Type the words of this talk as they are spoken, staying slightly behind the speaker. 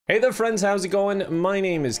Hey there friends, how's it going? My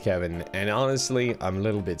name is Kevin, and honestly, I'm a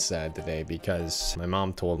little bit sad today because my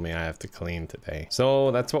mom told me I have to clean today.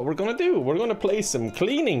 So that's what we're gonna do. We're gonna play some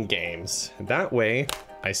cleaning games. That way,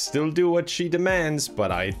 I still do what she demands,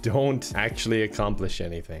 but I don't actually accomplish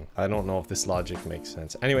anything. I don't know if this logic makes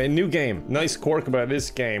sense. Anyway, new game. Nice quirk about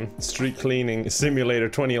this game, Street Cleaning Simulator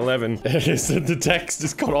 2011, is that the text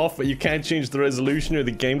is cut off, but you can't change the resolution or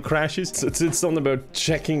the game crashes. So it's something about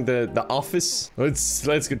checking the office.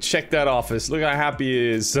 Let's go check that office. Look how happy he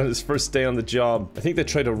is on his first day on the job. I think they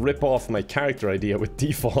tried to rip off my character idea with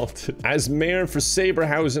default. As mayor for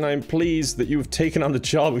Saberhausen, I'm pleased that you've taken on the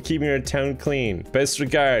job of keeping our town clean. Best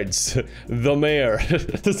regards, the mayor.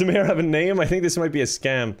 Does the mayor have a name? I think this might be a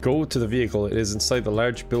scam. Go to the vehicle. It is inside the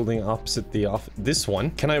large building opposite the office. This one?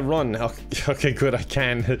 Can I run? Okay, good, I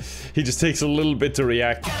can. He just takes a little bit to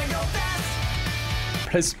react.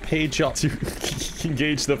 Press page up to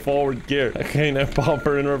engage the forward gear. Okay, now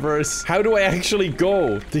bumper in reverse. How do I actually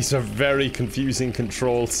go? These are very confusing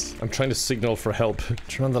controls. I'm trying to signal for help.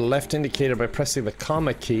 Turn on the left indicator by pressing the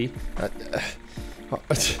comma key.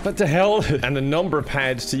 What the hell? And the number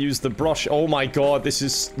pad to use the brush. Oh my god, this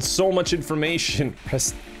is so much information.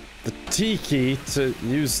 Press the T key to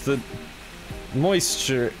use the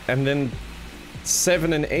moisture, and then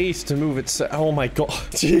 7 and 8 to move it. Oh my god.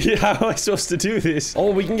 Gee, how am I supposed to do this? Oh,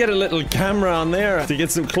 we can get a little camera on there to get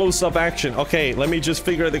some close-up action. Okay, let me just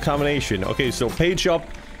figure out the combination. Okay, so page up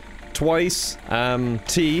twice.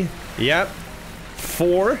 T. Yep.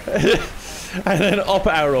 4. And then up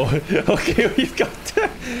arrow. Okay, we've got that.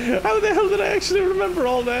 How the hell did I actually remember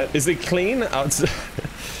all that? Is it clean? Oh,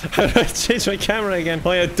 how do I change my camera again?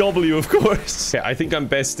 Oh yeah, W, of course. Okay, I think I'm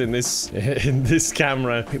best in this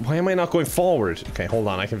camera. Wait, why am I not going forward? Okay, hold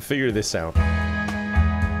on. I can figure this out.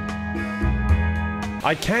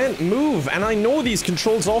 I can't move, and I know these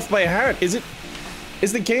controls off by heart. Is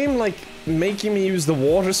the game like making me use the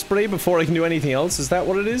water spray before I can do anything else? Is that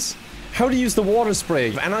what it is? How to use the water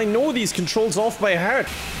spray? And I know these controls off by heart.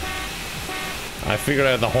 I figured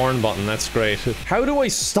out the horn button, that's great. How do I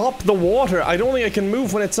stop the water? I don't think I can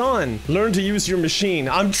move when it's on. Learn to use your machine.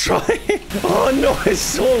 I'm trying. Oh no, it's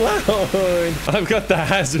so loud. I've got the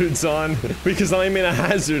hazards on because I'm in a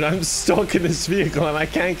hazard. I'm stuck in this vehicle and I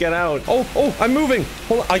can't get out. Oh, I'm moving.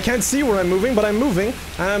 Hold on, I can't see where I'm moving, but I'm moving.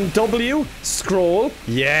 W, scroll.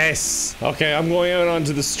 Yes. Okay, I'm going out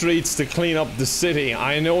onto the streets to clean up the city.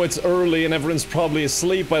 I know it's early and everyone's probably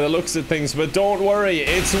asleep by the looks of things, but don't worry,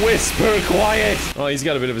 it's whisper quiet. Oh, he's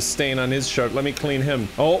got a bit of a stain on his shirt. Let me clean him.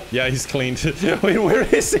 Oh, yeah, he's cleaned. Wait, where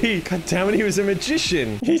is he? God damn it, he was a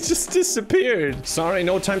magician. He just disappeared. Sorry,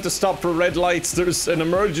 no time to stop for red lights. There's an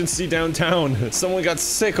emergency downtown. Someone got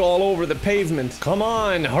sick all over the pavement. Come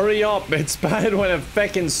on, hurry up. It's bad when a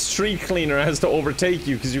feckin' street cleaner has to overtake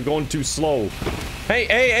you because you're going too slow.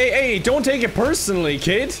 Hey, don't take it personally,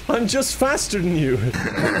 kid. I'm just faster than you.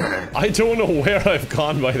 I don't know where I've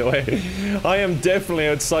gone, by the way. I am definitely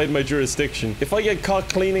outside my jurisdiction. If I get caught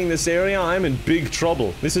cleaning this area, I'm in big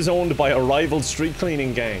trouble. This is owned by a rival street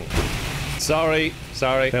cleaning gang. Sorry.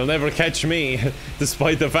 They'll never catch me,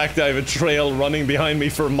 despite the fact that I have a trail running behind me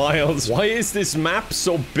for miles. Why is this map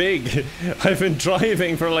so big? I've been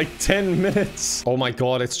driving for like 10 minutes. Oh my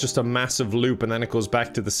god, it's just a massive loop and then it goes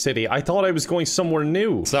back to the city. I thought I was going somewhere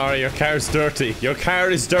new. Sorry, your car's dirty. Your car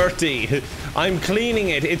is dirty. I'm cleaning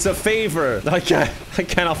it. It's a favor. I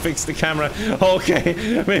cannot fix the camera.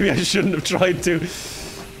 Okay, maybe I shouldn't have tried to.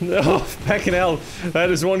 Oh, feckin' hell. That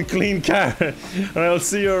is one clean car. Alright, I'll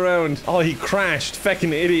see you around. Oh, he crashed.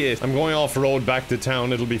 Feckin' idiot. I'm going off-road back to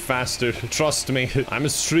town. It'll be faster. Trust me. I'm a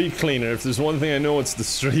street cleaner. If there's one thing I know, it's the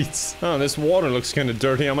streets. Oh, this water looks kind of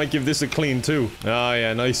dirty. I might give this a clean, too. Oh,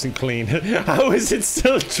 yeah, nice and clean. How is it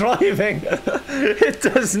still driving? It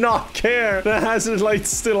does not care. The hazard light's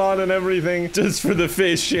still on and everything. Just for the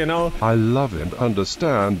fish, you know? I love and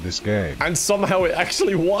understand this game. And somehow it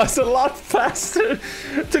actually was a lot faster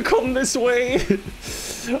to come this way.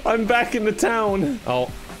 I'm back in the town. Oh,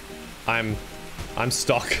 I'm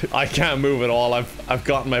stuck. I can't move at all. I've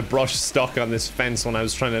gotten my brush stuck on this fence when I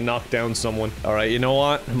was trying to knock down someone. All right, you know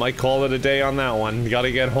what? I might call it a day on that one. Gotta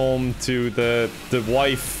get home to the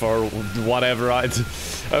wife or whatever.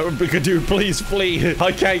 Dude, please flee.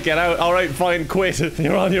 I can't get out. All right, fine, quit.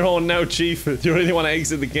 You're on your own now, chief. If you really want to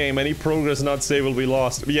exit the game, any progress not saved will be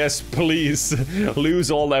lost. Yes, please. Lose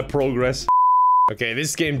all that progress. Okay,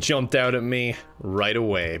 this game jumped out at me right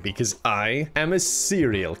away because I am a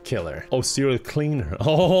serial killer. Oh, serial cleaner.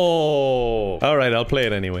 Oh, all right, I'll play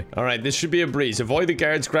it anyway. All right, this should be a breeze. Avoid the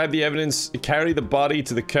guards, grab the evidence, carry the body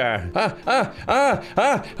to the car.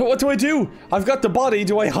 What do I do? I've got the body.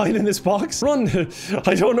 Do I hide in this box? Run.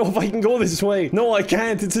 I don't know if I can go this way. No, I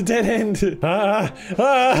can't. It's a dead end.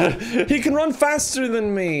 He can run faster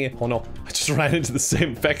than me. Oh no, I just ran into the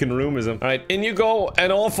same feckin' room as him. All right, in you go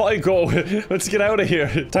and off I go. Let's get out of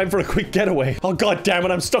here. Time for a quick getaway. Oh god damn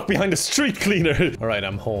it, I'm stuck behind a street cleaner. All right,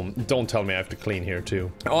 I'm home. Don't tell me I have to clean here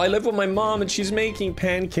too. Oh, I live with my mom and she's making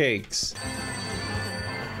pancakes.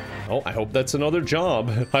 Oh, I hope that's another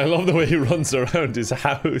job. I love the way he runs around his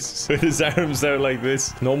house with his arms out like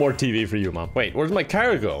this. No more TV for you, Mom. Wait, where's my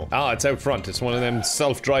car go? Ah, it's out front. It's one of them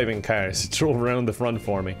self-driving cars. It drove around the front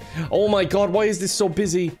for me. Oh my god, why is this so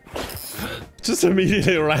busy? Just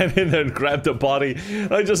immediately ran in there and grabbed the body.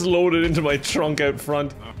 I just loaded into my trunk out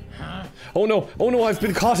front. Oh no, I've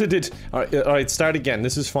been caught at it. All right, start again.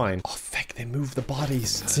 This is fine. Oh, feck, they moved the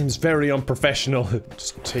bodies. It seems very unprofessional.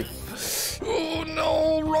 Just take... Oh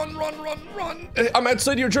no, run. I'm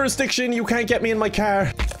outside your jurisdiction. You can't get me in my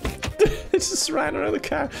car. It just ran around the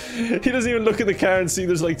car. He doesn't even look at the car and see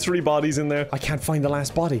there's like 3 bodies in there. I can't find the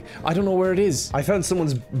last body. I don't know where it is. I found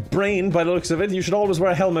someone's brain by the looks of it. You should always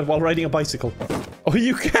wear a helmet while riding a bicycle. Oh,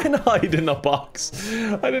 you can hide in a box.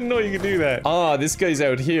 I didn't know you could do that. Ah, this guy's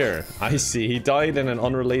out here. I see. He died in an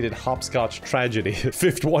unrelated hopscotch tragedy.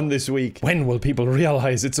 5th one this week. When will people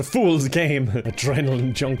realize it's a fool's game?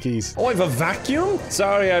 Adrenaline junkies. Oh, I have a vacuum?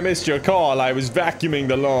 Sorry, I missed your call. I was vacuuming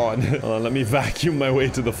the lawn. Let me vacuum my way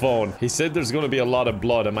to the phone. He said there's going to be a lot of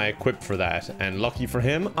blood. Am I equipped for that? And lucky for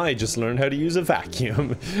him, I just learned how to use a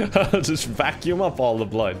vacuum. I'll just vacuum up all the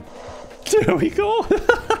blood. There we go.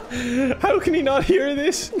 How can he not hear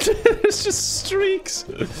this? There's just streaks.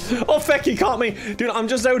 Oh, feck, he caught me. Dude, I'm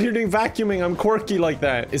just out here doing vacuuming. I'm quirky like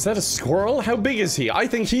that. Is that a squirrel? How big is he? I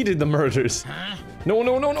think he did the murders. No,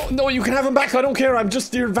 you can have him back. I don't care. I'm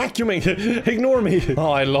just here vacuuming. Ignore me.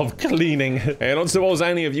 Oh, I love cleaning. Hey, I don't suppose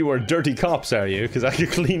any of you are dirty cops, are you? Because I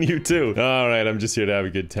could clean you too. All right, I'm just here to have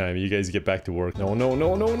a good time. You guys get back to work. No.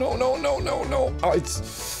 Oh,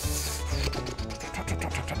 it's...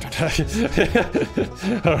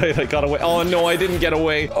 Alright, I got away. Oh no, I didn't get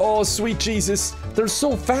away. Oh, sweet Jesus. They're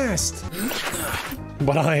so fast.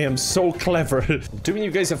 But I am so clever. Doing you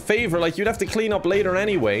guys a favor, like you'd have to clean up later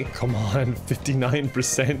anyway. Come on,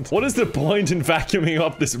 59%. What is the point in vacuuming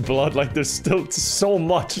up this blood? Like there's still so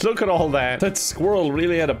much. Look at all that. That squirrel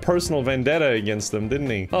really had a personal vendetta against them, didn't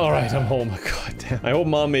he? All right, I'm home. God damn. I hope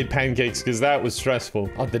Mom made pancakes because that was stressful.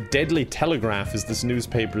 Oh, the Deadly Telegraph is this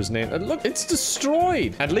newspaper's name. And look, it's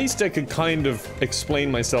destroyed. At least I could kind of explain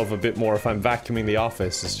myself a bit more if I'm vacuuming the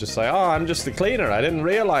office. It's just like, oh, I'm just the cleaner. I didn't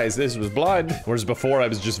realize this was blood. Whereas before I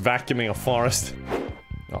was just vacuuming a forest.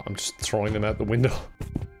 Oh, I'm just throwing them out the window.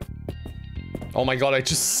 Oh my god, I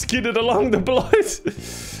just skidded along the blood.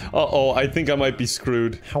 Uh-oh, I think I might be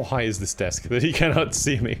screwed. How high is this desk that he cannot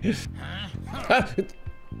see me?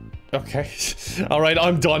 Okay. Alright,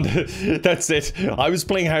 I'm done. That's it. I was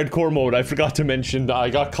playing hardcore mode. I forgot to mention I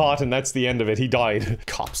got caught and that's the end of it. He died.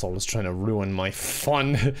 Cops always trying to ruin my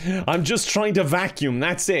fun. I'm just trying to vacuum.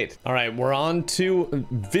 That's it. Alright, we're on to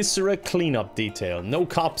Viscera cleanup detail. No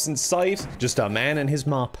cops in sight. Just a man and his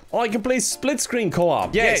mop. Oh, I can play split screen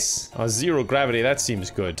co-op. Yes. Oh, 0 gravity. That seems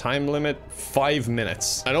good. Time limit 5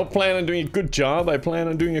 minutes. I don't plan on doing a good job. I plan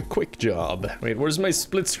on doing a quick job. Wait, where's my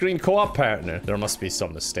split screen co-op partner? There must be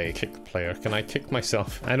some mistake. Kick player. Can I kick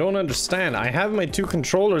myself? I don't understand. I have my 2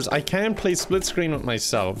 controllers. I can play split screen with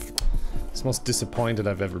myself. It's the most disappointed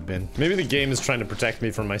I've ever been. Maybe the game is trying to protect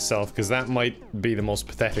me from myself, because that might be the most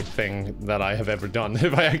pathetic thing that I have ever done,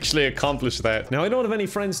 if I actually accomplish that. Now, I don't have any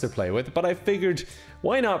friends to play with, but I figured,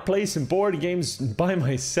 why not play some board games by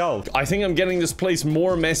myself? I think I'm getting this place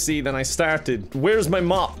more messy than I started. Where's my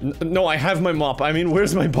mop? No, I have my mop. I mean,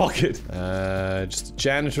 where's my bucket? Just a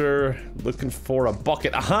janitor looking for a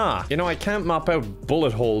bucket. Aha! You know, I can't mop out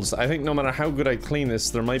bullet holes. I think no matter how good I clean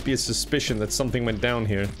this, there might be a suspicion that something went down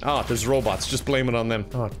here. Ah, there's robots. Just blame it on them.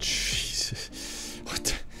 Oh, Jesus.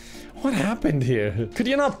 What happened here? Could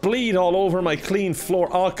you not bleed all over my clean floor?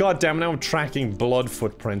 Oh, goddamn, now I'm tracking blood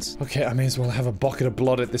footprints. Okay, I may as well have a bucket of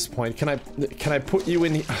blood at this point. Can I put you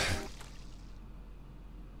in the...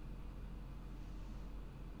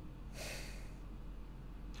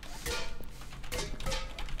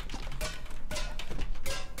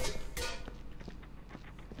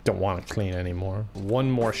 Don't want to clean anymore. One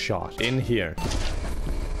more shot in here.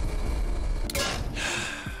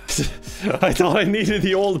 I thought I needed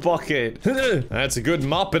the old bucket. That's a good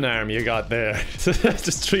mopping arm you got there.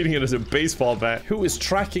 Just treating it as a baseball bat. Who is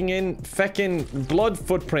tracking in feckin' blood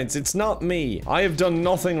footprints? It's not me. I have done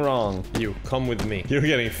nothing wrong. You, come with me. You're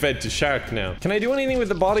getting fed to shark now. Can I do anything with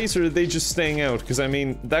the bodies, or are they just staying out? Because, I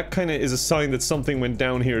mean, that kind of is a sign that something went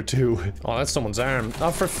down here, too. Oh, that's someone's arm.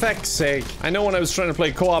 Oh, for feck's sake. I know when I was trying to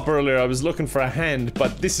play co-op earlier, I was looking for a hand,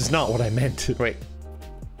 but this is not what I meant. Wait.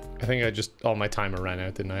 I think I just... Oh, my timer ran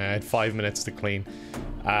out, didn't I? I had 5 minutes to clean.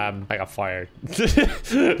 I got fired.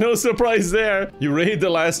 No surprise there. You raid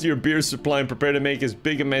the last of your beer supply and prepare to make as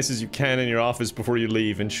big a mess as you can in your office before you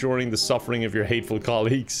leave, ensuring the suffering of your hateful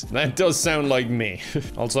colleagues. That does sound like me.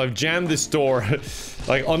 Also, I've jammed this door,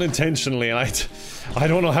 like, unintentionally, and I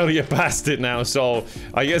don't know how to get past it now, so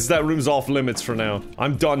I guess that room's off limits for now.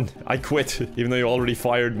 I'm done. I quit, even though you already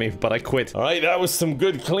fired me, but I quit. All right, that was some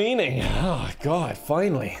good cleaning. Oh, God,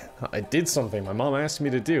 finally. I did something my mom asked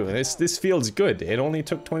me to do, and this feels good. It only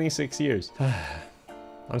took 26 years.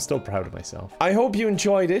 I'm still proud of myself. I hope you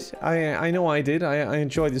enjoyed it. I know I did. I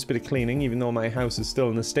enjoyed this bit of cleaning, even though my house is still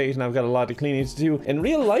in the state and I've got a lot of cleaning to do. In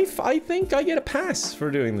real life, I think I get a pass for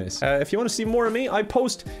doing this. If you want to see more of me, I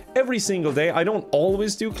post every single day. I don't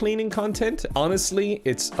always do cleaning content. Honestly,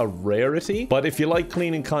 it's a rarity. But if you like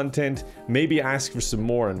cleaning content, maybe ask for some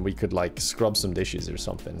more and we could like scrub some dishes or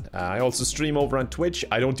something. I also stream over on Twitch.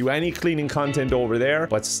 I don't do any cleaning content over there,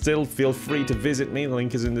 but still feel free to visit me. The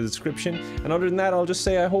link is in the description. And other than that, I'll just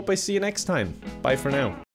say I hope I see you next time. Bye for now.